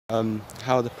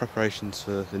How are the preparations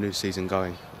for the new season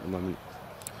going at the moment?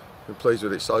 Been pleased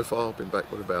with it so far. I've been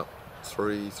back with about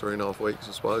three and a half weeks,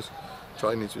 I suppose.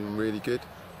 Training's been really good.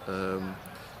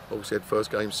 Obviously had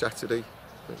first game Saturday.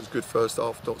 It was good first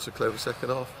half, not so clever second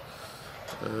half.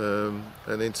 And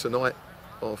then tonight,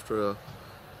 after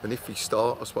an iffy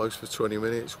start, I suppose, for 20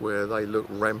 minutes where they looked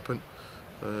rampant,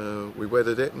 we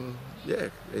weathered it, and yeah,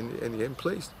 in the end,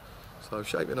 pleased. So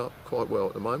shaping up quite well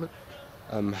at the moment.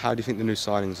 How do you think the new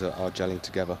signings are gelling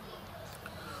together?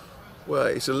 Well,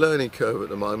 it's a learning curve at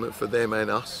the moment for them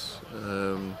and us.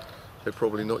 They're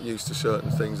probably not used to certain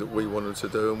things that we wanted to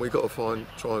do, and we've got to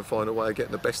try and find a way of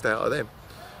getting the best out of them.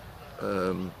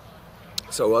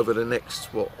 So over the next,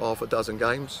 half a dozen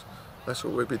games, that's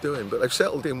what we'll be doing. But they've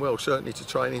settled in well, certainly to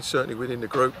training, certainly within the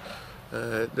group.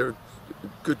 They're a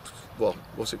good,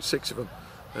 6 of them?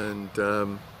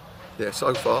 And yeah,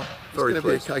 so far, very pleased. It's going to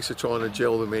be a case of trying to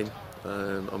gel them in.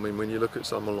 I mean, when you look at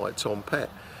someone like Tom Pett,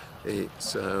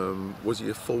 it's was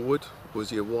he a forward? Was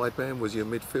he a wide man? Was he a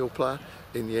midfield player?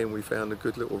 In the end, we found a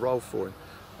good little role for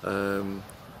him.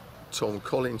 Tom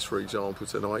Collins, for example,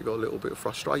 tonight got a little bit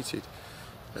frustrated.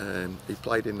 He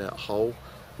played in that hole.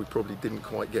 We probably didn't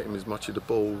quite get him as much of the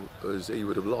ball as he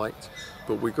would have liked,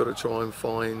 but we've got to try and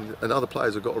find, and other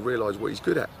players have got to realise what he's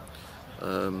good at.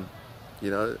 You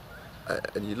know,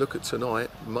 and you look at tonight,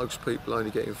 most people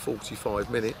only getting 45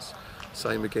 minutes,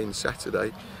 same again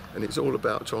Saturday, and it's all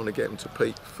about trying to get them to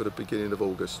peak for the beginning of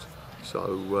August.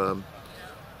 So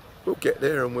we'll get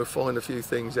there and we'll find a few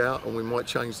things out, and we might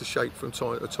change the shape from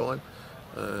time to time.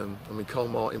 I mean, Cole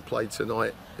Martin played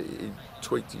tonight. He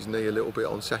tweaked his knee a little bit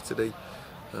on Saturday.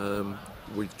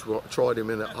 We tried him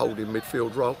in that holding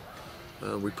midfield role.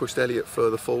 We pushed Elliot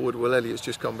further forward. Well, Elliot's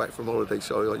just come back from holiday,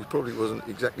 so he probably wasn't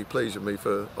exactly pleased with me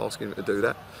for asking him to do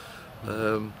that.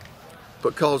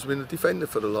 But Carl's been a defender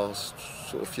for the last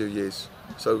sort of few years,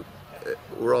 so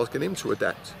we're asking him to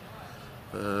adapt.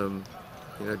 You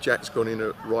know, Jack's gone in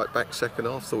at right back second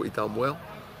half, thought he'd done well.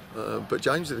 But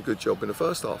James did a good job in the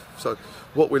first half. So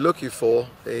what we're looking for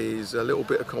is a little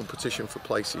bit of competition for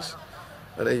places.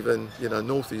 And even, you know,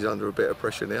 Northie's under a bit of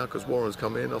pressure now because Warren's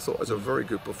come in. I thought it was a very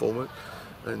good performance.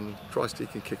 And Christ, he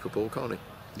can kick a ball, can't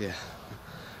he? Yeah.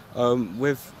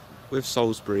 With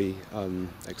Salisbury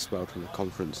expelled from the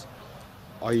conference,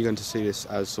 are you going to see this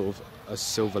as sort of a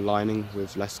silver lining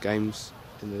with less games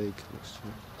in the league next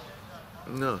year?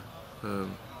 No.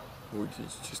 We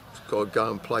just got to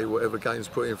go and play whatever game's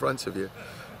put in front of you.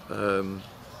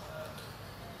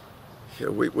 You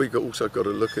know, we also got to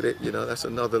look at it. You know, that's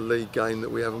another league game that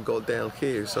we haven't got down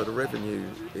here, so the revenue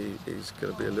is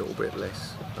going to be a little bit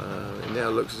less. It now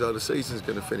looks as though the season's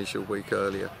going to finish a week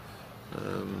earlier.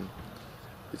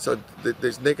 So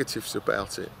there's negatives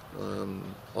about it.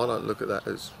 I don't look at that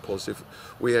as positive.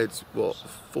 We had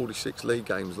 46 league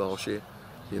games last year.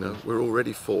 You know, we're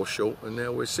already 4 short, and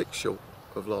now we're 6 short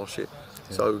of last year.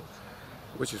 Yeah. So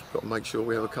we just got to make sure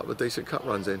we have a couple of decent cup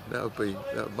runs in. That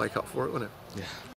would make up for it, wouldn't it? Yeah.